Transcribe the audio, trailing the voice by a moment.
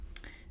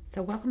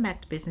So, welcome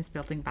back to Business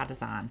Building by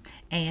Design.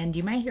 And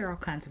you may hear all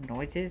kinds of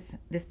noises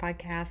this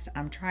podcast.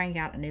 I'm trying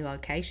out a new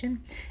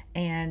location,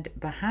 and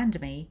behind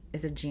me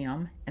is a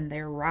gym, and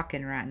they're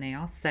rocking right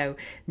now. So,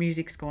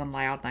 music's going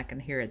loud, and I can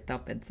hear it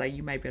thumping. So,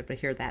 you may be able to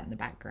hear that in the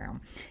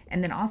background.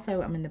 And then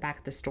also, I'm in the back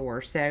of the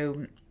store.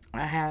 So,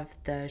 I have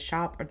the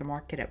shop or the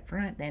market up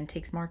front, the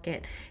antiques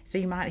market. So,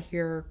 you might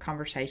hear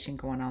conversation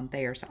going on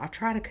there. So, I'll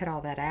try to cut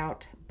all that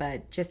out,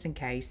 but just in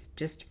case,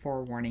 just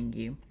forewarning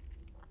you.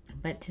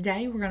 But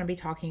today we're going to be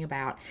talking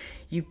about,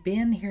 you've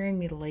been hearing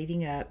me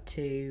leading up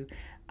to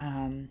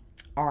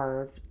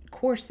our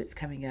course that's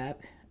coming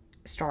up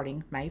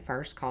starting May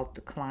 1st called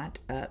the Client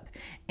Up.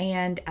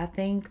 And I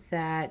think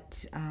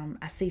that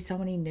I see so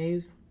many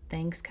new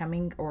things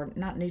coming, or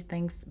not new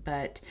things,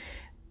 but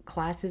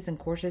classes and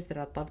courses that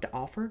I'd love to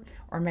offer,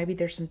 or maybe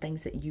there's some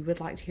things that you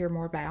would like to hear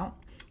more about.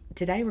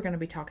 Today we're going to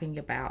be talking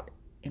about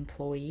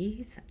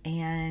employees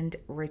and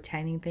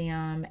retaining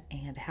them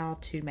and how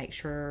to make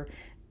sure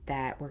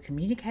that we're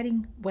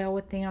communicating well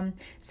with them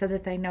so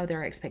that they know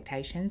their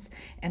expectations,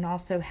 and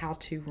also how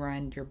to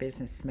run your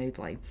business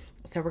smoothly.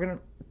 So we're going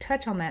to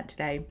touch on that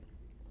today,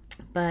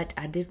 but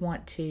I did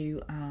want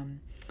to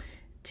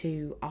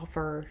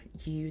offer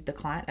you the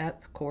Client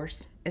Up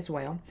course as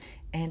well.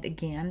 And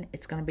again,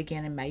 it's going to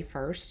begin in May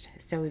 1st.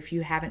 So if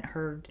you haven't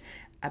heard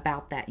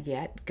about that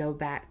yet, go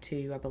back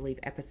to, I believe,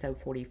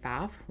 episode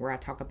 45, where I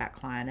talk about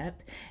Client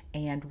Up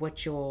and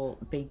what you'll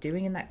be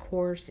doing in that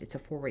course. It's a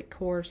 4-week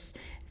course,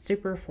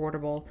 super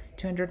affordable,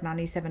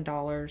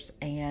 $297,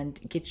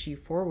 and gets you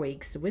 4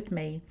 weeks with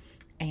me.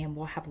 And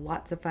we'll have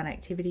lots of fun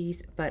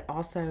activities, but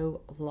also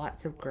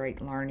lots of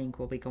great learning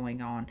will be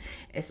going on,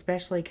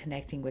 especially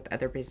connecting with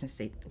other business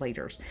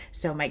leaders.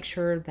 So make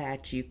sure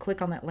that you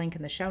click on that link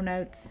in the show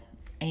notes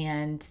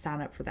and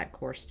sign up for that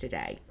course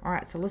today. All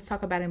right, so let's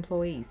talk about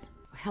employees.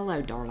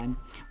 Hello, darling.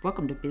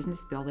 Welcome to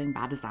Business Building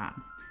by Design.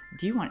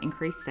 Do you want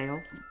increased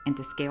sales and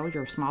to scale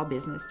your small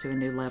business to a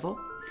new level?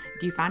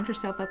 Do you find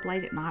yourself up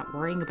late at night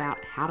worrying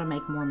about how to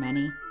make more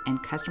money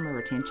and customer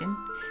retention?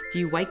 Do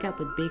you wake up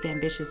with big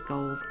ambitious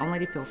goals only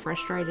to feel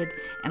frustrated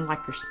and like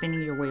you're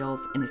spinning your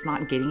wheels and it's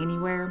not getting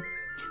anywhere?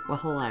 Well,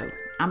 hello,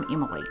 I'm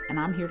Emily, and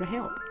I'm here to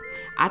help.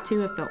 I too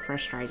have felt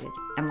frustrated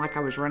and like I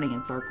was running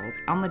in circles,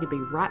 only to be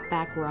right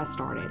back where I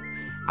started.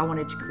 I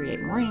wanted to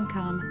create more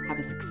income, have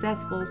a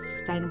successful,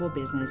 sustainable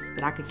business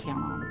that I could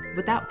count on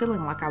without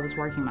feeling like I was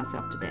working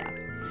myself to death.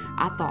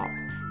 I thought,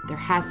 there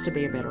has to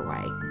be a better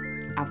way.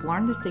 I've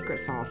learned the secret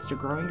sauce to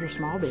growing your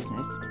small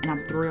business, and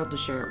I'm thrilled to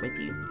share it with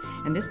you.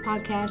 In this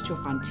podcast,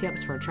 you'll find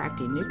tips for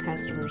attracting new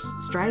customers,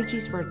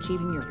 strategies for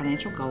achieving your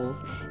financial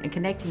goals, and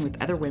connecting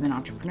with other women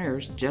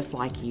entrepreneurs just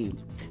like you.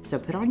 So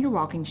put on your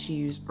walking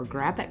shoes or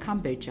grab that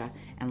kombucha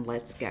and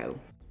let's go.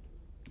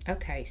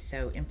 Okay,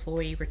 so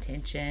employee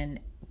retention,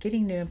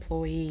 getting new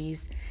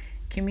employees,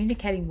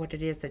 communicating what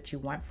it is that you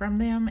want from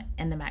them,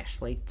 and them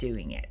actually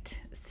doing it.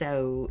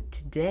 So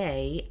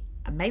today,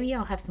 maybe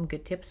I'll have some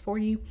good tips for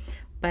you.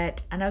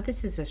 But I know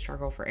this is a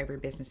struggle for every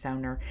business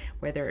owner,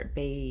 whether it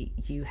be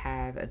you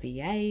have a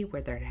VA,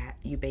 whether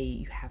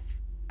you have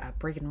a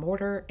brick and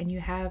mortar, and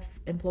you have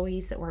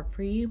employees that work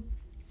for you.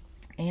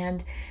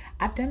 And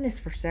I've done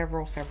this for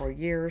several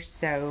years,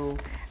 so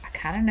I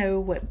kind of know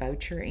what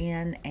boat you're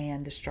in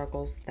and the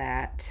struggles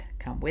that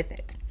come with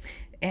it.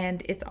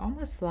 And it's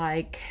almost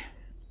like,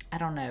 I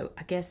don't know,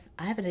 I guess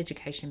I have an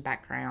education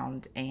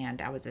background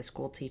and I was a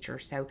school teacher,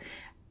 so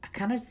I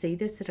kind of see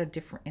this in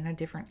a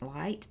different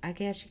light, I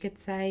guess you could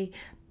say.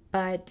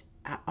 But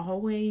I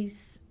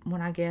always,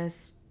 when I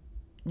guess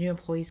new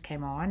employees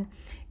came on,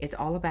 it's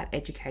all about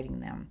educating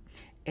them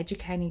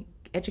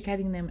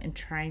and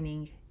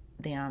training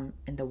them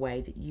in the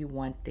way that you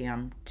want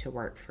them to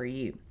work for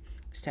you.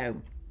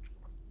 So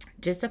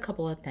just a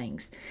couple of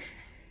things.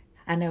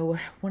 I know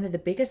one of the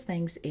biggest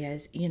things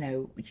is,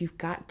 you've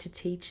got to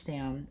teach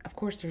them. Of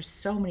course, there's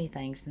so many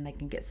things, and they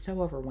can get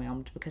so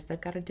overwhelmed because they've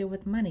got to deal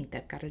with money.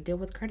 They've got to deal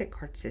with credit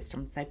card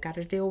systems. They've got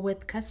to deal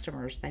with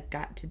customers. They've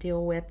got to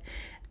deal with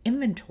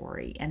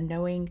inventory and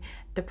knowing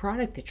the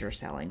product that you're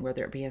selling,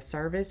 whether it be a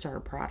service or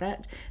a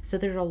product. So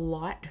there's a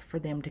lot for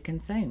them to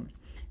consume.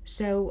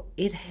 So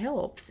it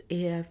helps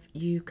if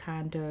you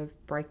kind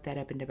of break that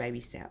up into baby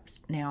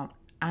steps. Now,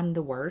 I'm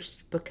the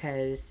worst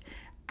because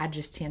I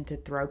just tend to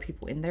throw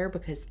people in there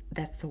because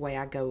that's the way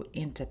I go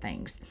into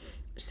things.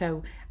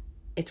 So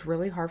it's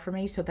really hard for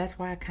me. So that's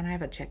why I kind of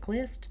have a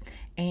checklist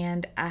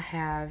and I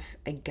have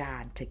a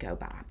guide to go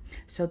by.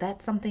 So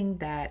that's something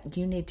that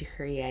you need to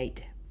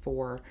create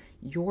for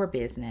your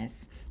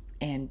business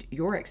and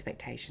your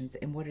expectations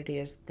and what it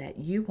is that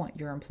you want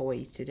your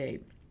employees to do.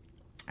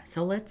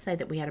 So let's say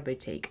that we had a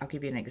boutique. I'll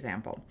give you an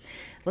example.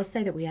 Let's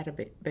say that we had a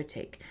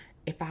boutique.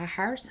 If I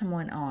hire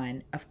someone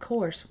on, of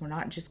course, we're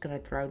not just going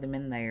to throw them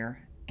in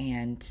there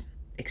and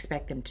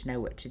expect them to know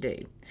what to do.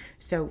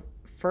 So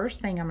first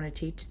thing I'm going to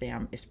teach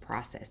them is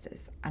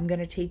processes. I'm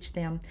going to teach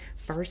them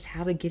first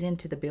how to get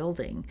into the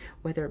building,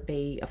 whether it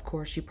be, of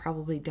course, you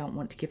probably don't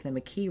want to give them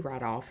a key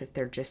right off if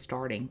they're just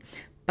starting,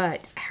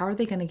 but how are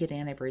they going to get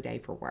in every day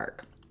for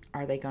work?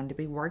 Are they going to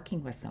be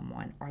working with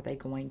someone? Are they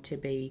going to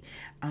be,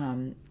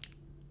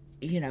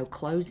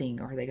 closing?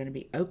 Are they going to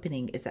be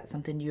opening? Is that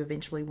something you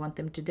eventually want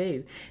them to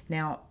do?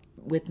 Now,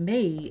 with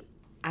me,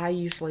 I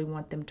usually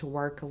want them to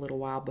work a little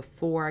while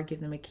before I give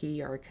them a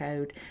key or a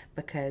code,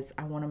 because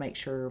I want to make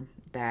sure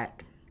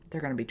that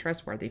they're going to be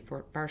trustworthy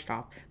first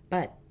off,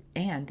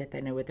 and that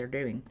they know what they're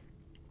doing.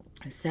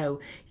 So,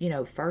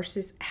 first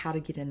is how to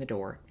get in the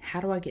door.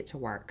 How do I get to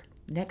work?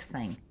 Next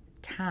thing,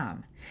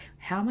 time.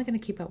 How am I going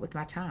to keep up with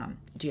my time?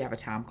 Do you have a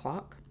time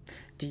clock?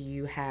 Do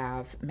you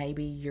have,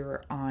 maybe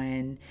you're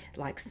on,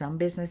 like some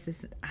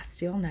businesses, I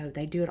still know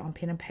they do it on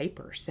pen and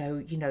paper.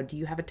 So, do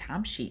you have a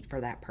timesheet for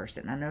that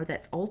person? I know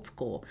that's old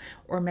school.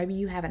 Or maybe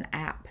you have an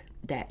app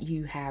that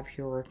you have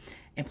your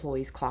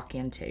employees clock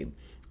into.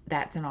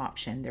 That's an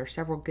option. There are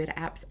several good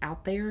apps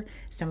out there.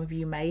 Some of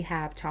you may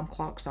have time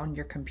clocks on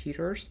your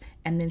computers,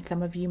 and then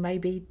some of you may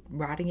be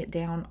writing it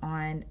down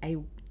on a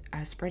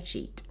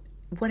spreadsheet.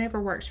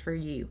 Whatever works for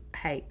you.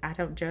 Hey, I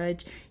don't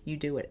judge. You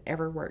do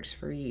whatever works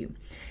for you.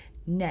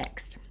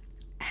 Next,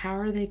 how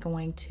are they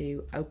going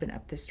to open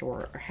up the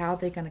store, or how are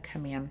they going to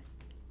come in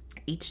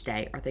each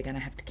day? Are they going to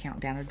have to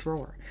count down a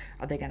drawer?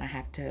 Are they going to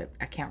have to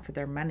account for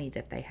their money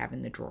that they have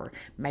in the drawer?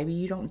 Maybe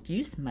you don't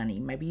use money.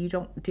 Maybe you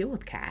don't deal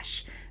with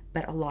cash,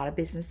 but a lot of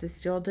businesses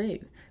still do.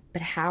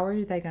 But how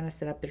are they going to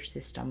set up their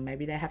system?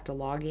 Maybe they have to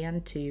log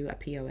in to a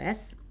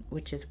POS,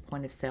 which is a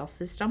point of sale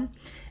system,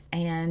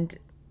 and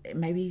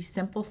maybe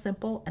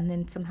simple, and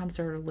then sometimes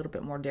they're a little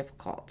bit more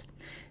difficult.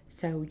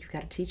 So you've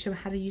got to teach them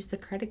how to use the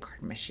credit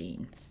card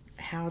machine,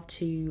 how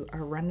to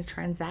run a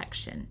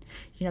transaction.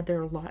 There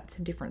are lots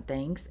of different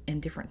things,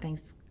 and different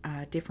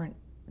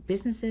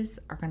businesses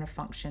are going to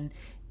function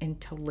in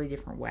totally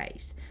different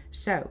ways.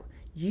 So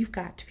you've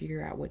got to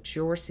figure out what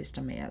your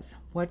system is,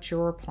 what's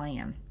your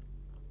plan,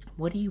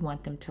 what do you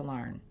want them to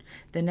learn.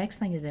 The next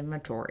thing is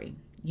inventory.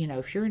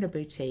 If you're in a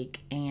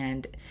boutique,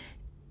 and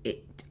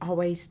it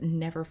always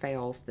never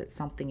fails that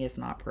something is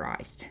not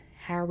priced.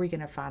 How are we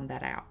going to find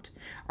that out?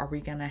 Are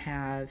we going to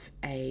have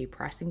a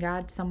pricing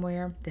guide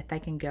somewhere that they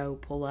can go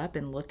pull up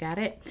and look at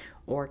it?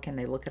 Or can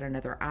they look at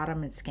another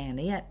item and scan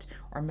it?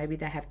 Or maybe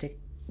they have to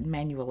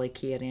manually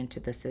key it into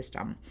the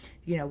system.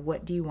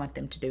 What do you want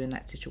them to do in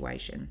that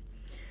situation?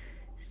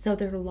 So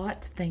there are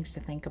lots of things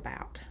to think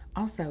about.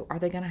 Also, are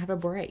they going to have a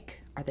break?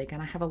 Are they going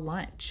to have a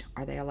lunch?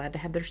 Are they allowed to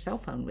have their cell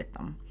phone with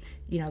them?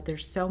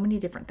 There's so many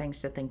different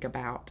things to think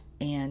about.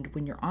 And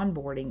when you're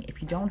onboarding,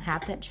 if you don't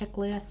have that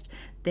checklist,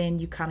 then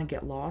you kind of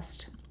get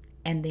lost.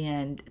 And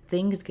then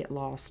things get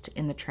lost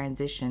in the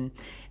transition.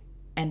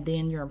 And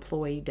then your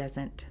employee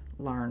doesn't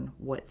learn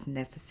what's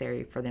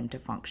necessary for them to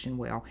function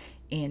well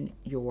in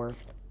your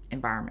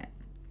environment.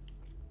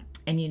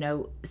 And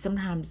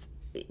sometimes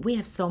we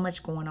have so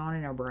much going on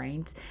in our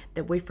brains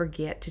that we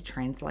forget to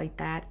translate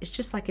that. It's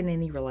just like in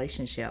any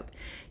relationship.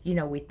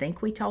 We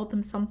think we told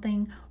them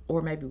something,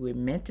 or maybe we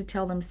meant to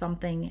tell them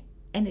something,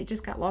 and it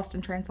just got lost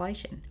in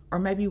translation. Or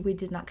maybe we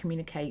did not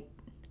communicate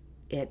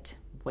it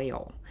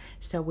well.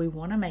 So we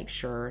want to make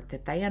sure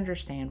that they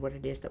understand what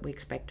it is that we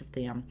expect of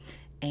them,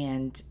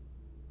 and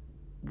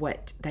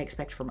what they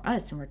expect from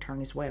us in return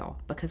as well,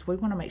 because we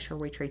want to make sure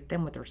we treat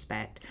them with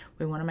respect.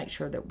 We want to make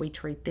sure that we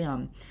treat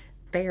them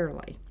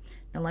fairly.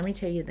 Now, let me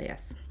tell you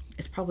this.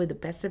 It's probably the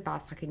best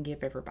advice I can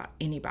give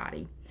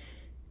anybody.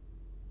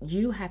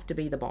 You have to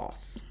be the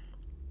boss.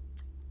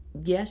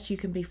 Yes, you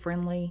can be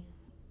friendly,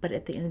 but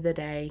at the end of the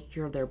day,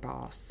 you're their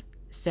boss.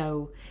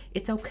 So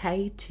it's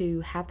okay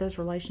to have those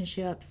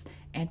relationships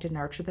and to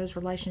nurture those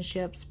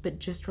relationships, but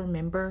just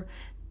remember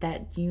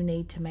that you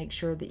need to make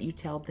sure that you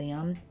tell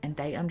them and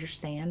they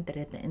understand that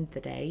at the end of the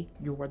day,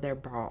 you're their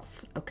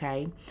boss,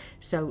 okay?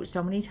 So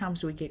many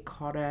times we get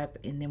caught up,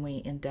 and then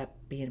we end up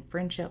being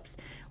friendships,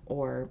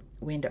 or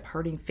we end up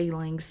hurting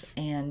feelings,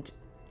 and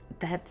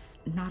that's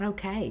not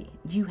okay.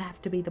 You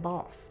have to be the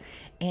boss,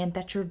 and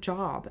that's your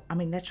job.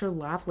 That's your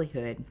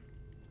livelihood.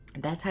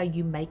 That's how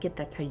you make it.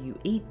 That's how you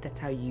eat. That's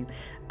how you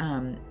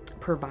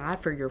provide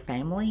for your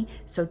family.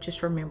 So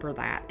just remember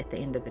that at the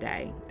end of the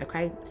day,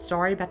 okay?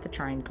 Sorry about the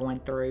train going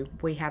through.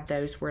 We have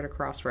those. We're at a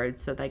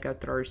crossroads, so they go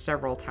through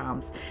several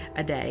times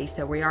a day.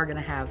 So we are going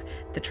to have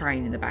the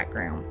train in the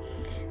background.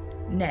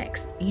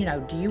 Next,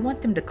 do you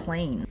want them to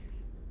clean?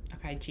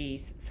 Okay,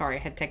 geez. Sorry, I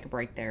had to take a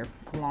break there.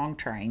 Long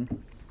train.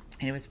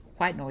 And it was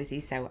quite noisy,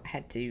 so I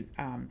had to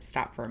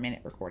stop for a minute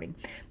recording.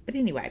 But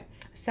anyway,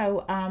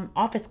 so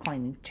office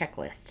cleaning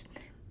checklist.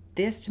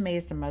 This to me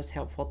is the most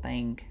helpful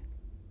thing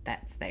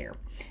that's there.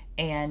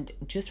 And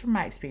just from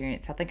my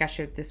experience, I think I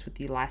shared this with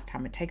you last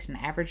time, it takes an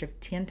average of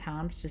 10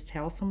 times to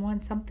tell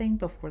someone something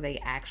before they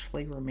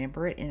actually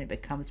remember it and it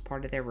becomes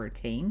part of their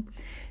routine.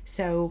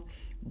 So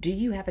do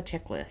you have a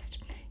checklist?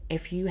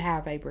 If you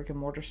have a brick and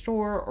mortar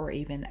store or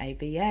even a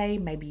VA,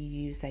 maybe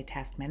you use a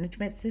task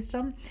management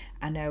system.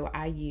 I know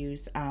I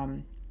use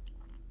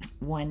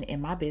one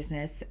in my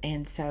business,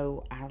 and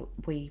so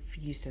we've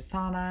used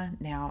Asana.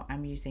 Now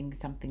I'm using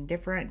something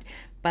different,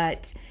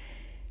 but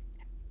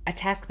a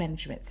task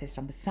management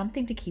system is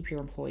something to keep your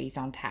employees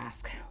on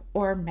task,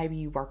 or maybe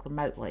you work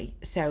remotely.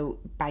 So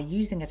by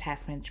using a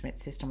task management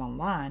system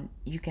online,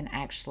 you can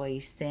actually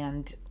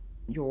send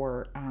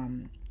your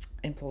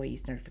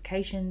employees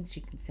notifications.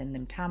 You can send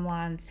them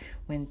timelines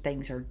when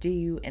things are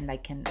due, and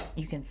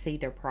you can see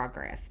their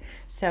progress.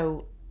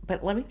 So,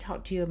 but let me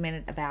talk to you a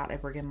minute about a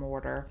brick and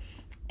mortar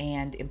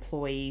and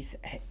employees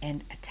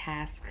and a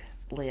task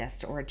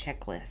list or a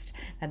checklist.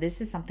 Now,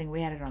 this is something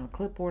we had it on a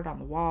clipboard on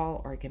the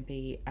wall, or it can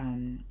be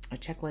a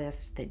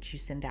checklist that you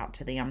send out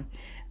to them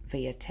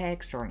via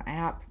text or an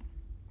app,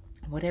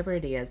 whatever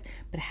it is.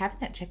 But having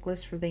that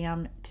checklist for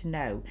them to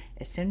know,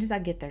 as soon as I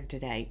get there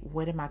today,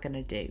 what am I going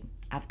to do?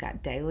 I've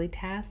got daily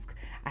tasks,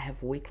 I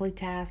have weekly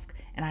tasks,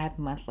 and I have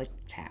monthly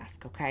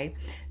tasks, okay?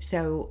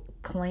 So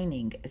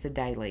cleaning is a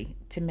daily.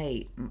 To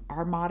me,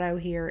 our motto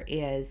here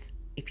is,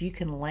 if you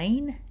can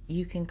lean,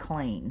 you can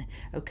clean,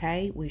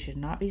 okay? We should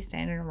not be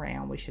standing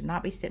around. We should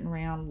not be sitting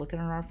around looking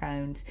at our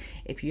phones.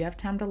 If you have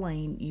time to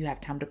lean, you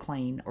have time to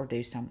clean or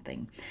do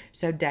something.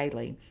 So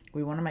daily,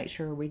 we want to make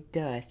sure we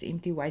dust,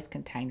 empty waste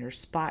containers,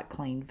 spot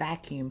clean,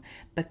 vacuum,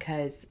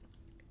 because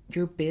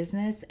your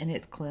business and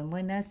its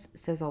cleanliness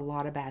says a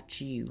lot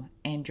about you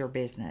and your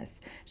business.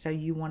 So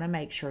you want to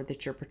make sure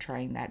that you're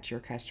portraying that to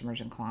your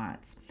customers and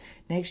clients.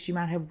 Next, you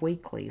might have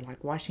weekly,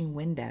 like washing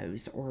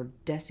windows or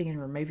dusting and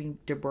removing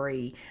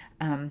debris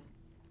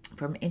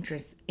from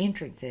entrances,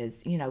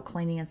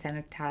 cleaning and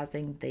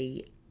sanitizing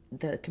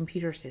the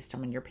computer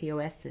system and your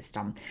POS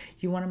system.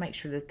 You want to make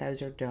sure that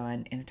those are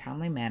done in a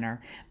timely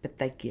manner, but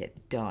they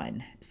get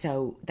done.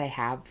 So they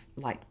have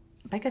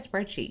make a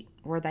spreadsheet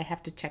where they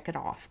have to check it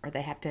off, or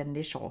they have to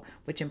initial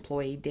which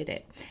employee did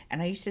it. And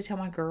I used to tell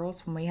my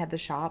girls when we had the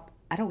shop,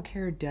 I don't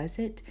care who does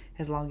it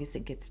as long as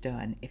it gets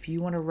done. If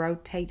you want to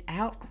rotate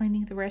out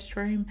cleaning the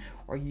restroom,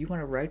 or you want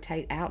to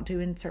rotate out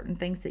doing certain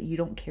things that you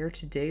don't care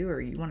to do,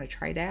 or you want to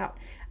trade out,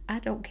 I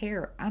don't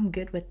care. I'm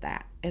good with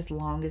that as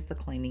long as the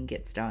cleaning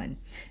gets done.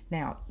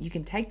 Now, you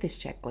can take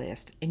this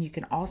checklist and you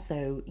can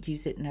also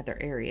use it in other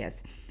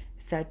areas,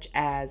 such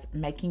as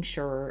making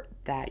sure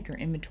that your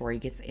inventory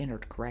gets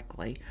entered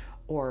correctly,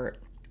 or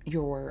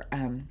your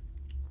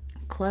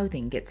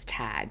clothing gets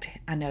tagged.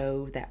 I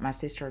know that my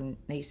sister and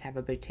niece have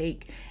a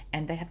boutique,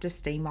 and they have to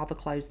steam all the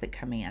clothes that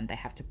come in. They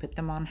have to put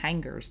them on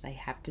hangers. They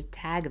have to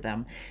tag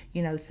them,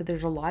 so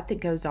there's a lot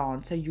that goes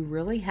on. So you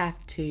really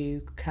have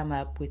to come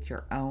up with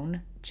your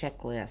own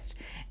checklist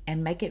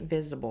and make it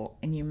visible.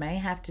 And you may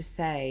have to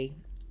say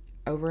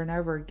over and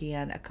over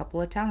again a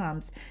couple of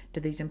times to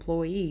these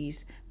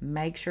employees,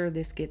 make sure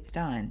this gets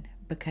done,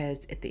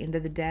 because at the end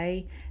of the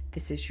day,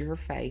 this is your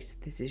face,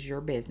 this is your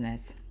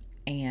business,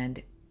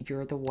 and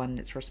you're the one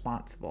that's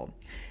responsible.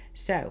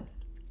 So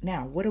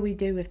now, what do we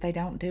do if they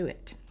don't do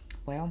it?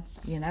 Well,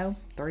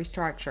 3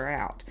 strikes are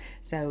out.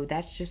 So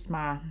that's just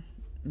my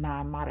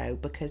motto,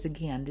 because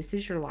again, this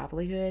is your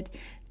livelihood.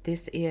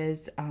 This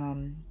is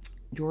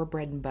your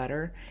bread and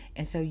butter,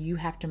 and so you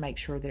have to make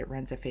sure that it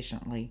runs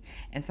efficiently.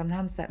 And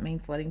sometimes that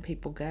means letting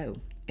people go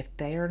if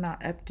they are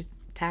not up to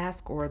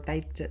task, or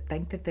they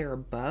think that they're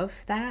above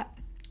that.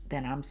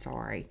 Then I'm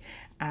sorry,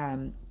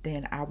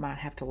 then I might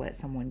have to let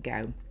someone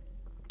go.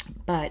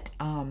 But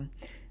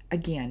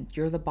again,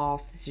 you're the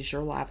boss. This is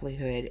your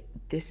livelihood.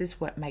 This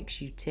is what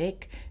makes you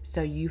tick,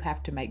 so you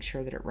have to make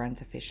sure that it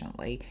runs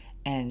efficiently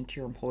and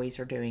your employees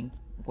are doing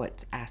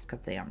what's asked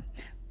of them.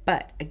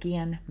 But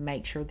again,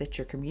 make sure that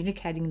you're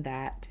communicating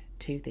that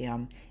to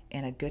them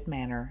in a good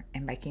manner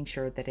and making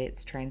sure that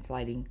it's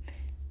translating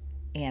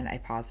in a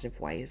positive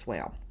way as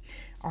well.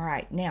 All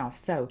right, now,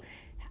 so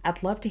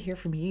I'd love to hear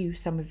from you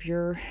some of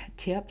your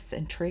tips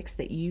and tricks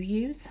that you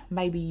use.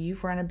 Maybe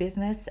you've run a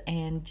business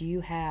and you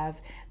have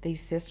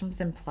these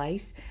systems in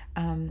place.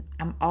 I'm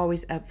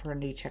always up for a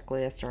new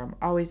checklist, or I'm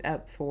always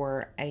up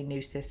for a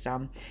new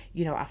system.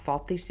 I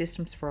fought these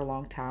systems for a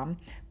long time,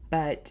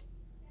 but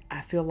I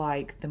feel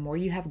like the more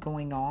you have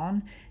going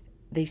on,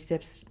 these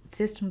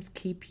systems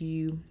keep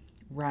you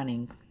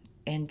running,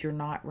 and you're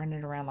not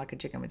running around like a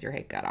chicken with your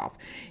head cut off.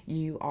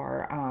 You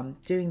are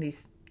doing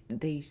these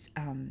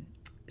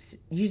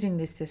using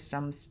these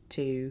systems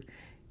to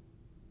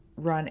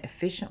run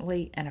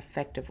efficiently and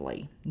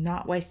effectively,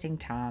 not wasting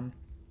time,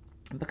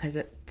 because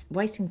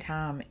wasting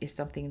time is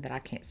something that I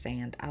can't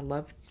stand.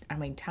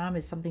 Time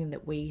is something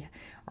that we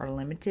are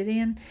limited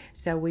in,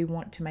 so we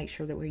want to make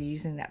sure that we're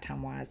using that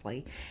time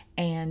wisely.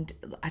 And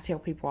I tell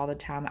people all the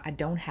time, I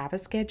don't have a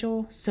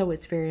schedule, so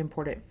it's very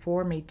important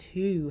for me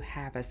to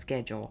have a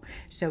schedule.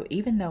 So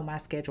even though my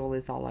schedule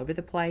is all over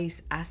the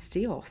place, I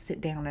still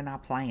sit down and I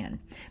plan,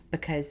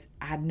 because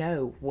I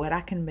know what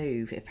I can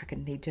move. If I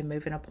need to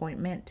move an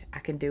appointment, I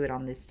can do it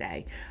on this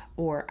day.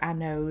 Or I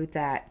know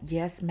that,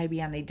 yes,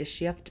 maybe I need to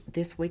shift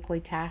this weekly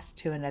task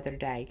to another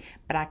day,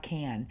 but I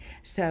can.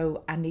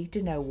 So I need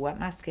to know what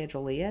my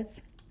schedule is,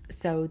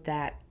 so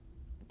that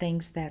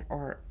things that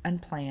are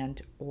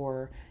unplanned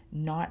or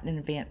not an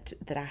event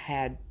that I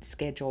had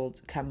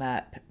scheduled come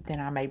up, then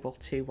I'm able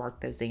to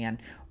work those in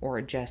or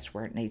adjust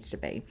where it needs to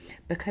be.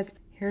 Because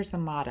here's a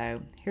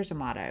motto.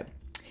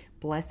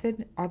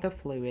 Blessed are the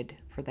fluid,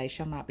 for they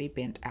shall not be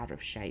bent out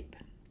of shape.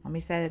 Let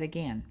me say that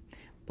again.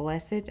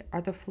 Blessed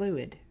are the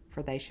fluid,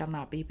 for they shall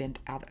not be bent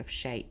out of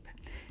shape.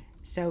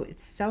 So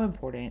it's so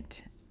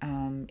important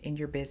in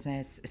your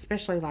business,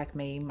 especially like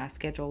me. My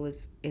schedule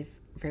is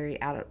very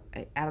out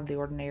of the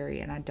ordinary,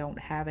 and I don't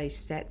have a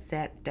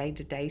set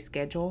day-to-day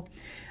schedule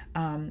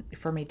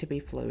for me to be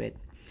fluid.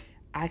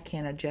 I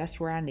can adjust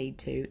where I need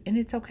to, and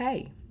it's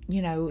okay.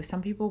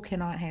 Some people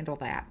cannot handle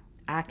that.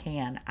 I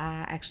can.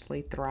 I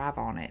actually thrive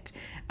on it.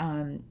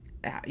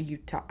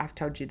 I've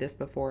told you this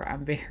before.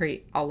 I'm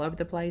very all over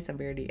the place. I'm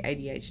very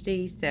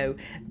ADHD, so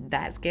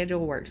that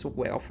schedule works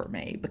well for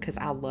me because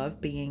I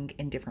love being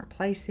in different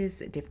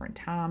places at different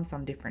times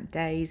on different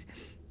days,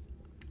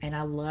 and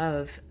I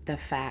love the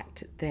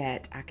fact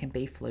that I can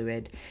be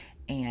fluid.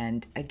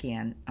 And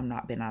again, I'm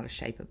not been out of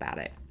shape about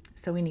it.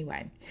 So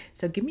anyway,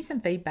 give me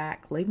some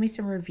feedback, leave me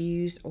some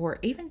reviews, or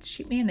even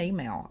shoot me an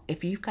email.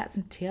 If you've got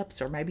some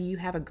tips, or maybe you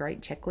have a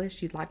great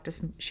checklist you'd like to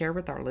share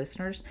with our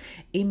listeners,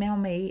 email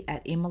me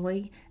at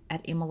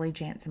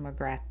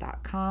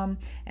emily@emilyjansenmcgrath.com,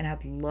 and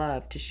I'd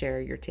love to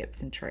share your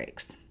tips and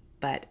tricks.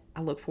 But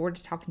I look forward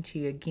to talking to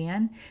you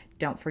again.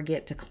 Don't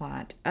forget to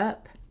client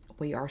up.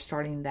 We are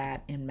starting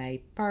that in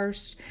May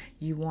 1st.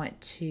 You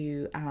want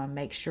to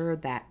make sure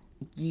that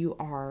you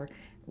are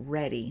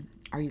ready.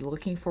 Are you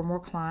looking for more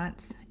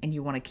clients and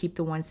you want to keep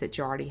the ones that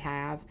you already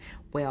have?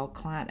 Well,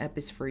 Client Up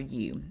is for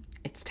you.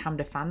 It's time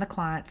to find the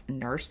clients and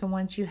nurse the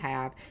ones you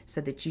have so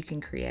that you can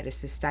create a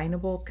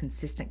sustainable,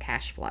 consistent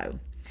cash flow.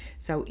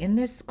 So in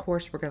this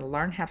course, we're going to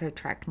learn how to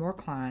attract more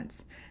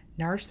clients,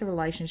 nurse the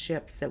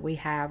relationships that we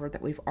have or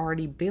that we've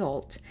already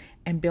built,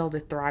 and build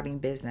a thriving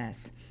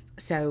business.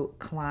 So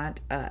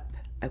Client Up,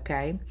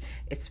 okay?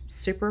 It's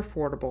super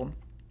affordable.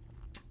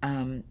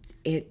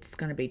 It's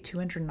going to be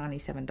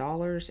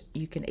 $297.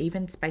 You can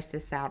even space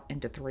this out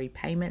into 3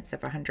 payments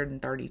of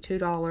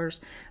 $132,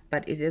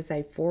 but it is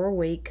a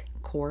 4-week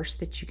course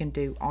that you can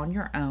do on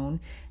your own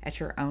at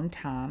your own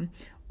time,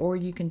 or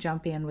you can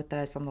jump in with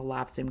us on the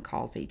live Zoom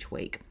calls each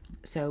week.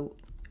 So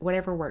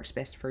whatever works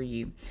best for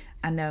you.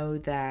 I know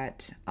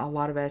that a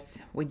lot of us,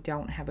 we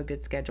don't have a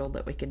good schedule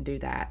that we can do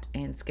that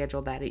and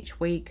schedule that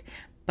each week,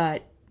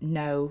 but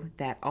know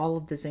that all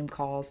of the Zoom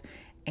calls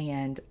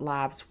and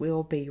lives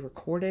will be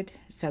recorded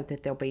so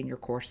that they'll be in your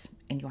course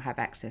and you'll have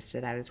access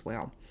to that as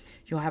well.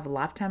 You'll have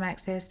lifetime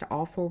access to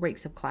all 4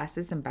 weeks of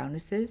classes and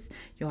bonuses.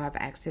 You'll have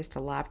access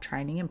to live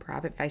training and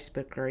private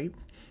Facebook group.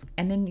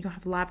 And then you'll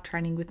have live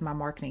training with my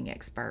marketing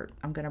expert.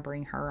 I'm going to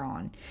bring her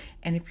on.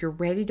 And if you're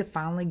ready to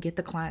finally get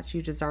the clients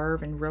you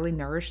deserve and really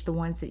nourish the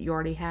ones that you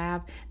already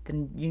have,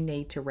 then you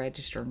need to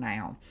register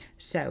now.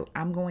 So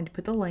I'm going to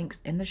put the links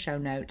in the show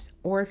notes,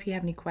 or if you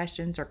have any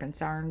questions or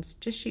concerns,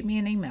 just shoot me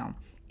an email.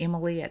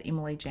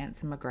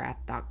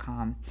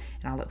 Emily@emilyjansenmcgrath.com,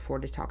 and I look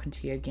forward to talking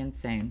to you again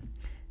soon.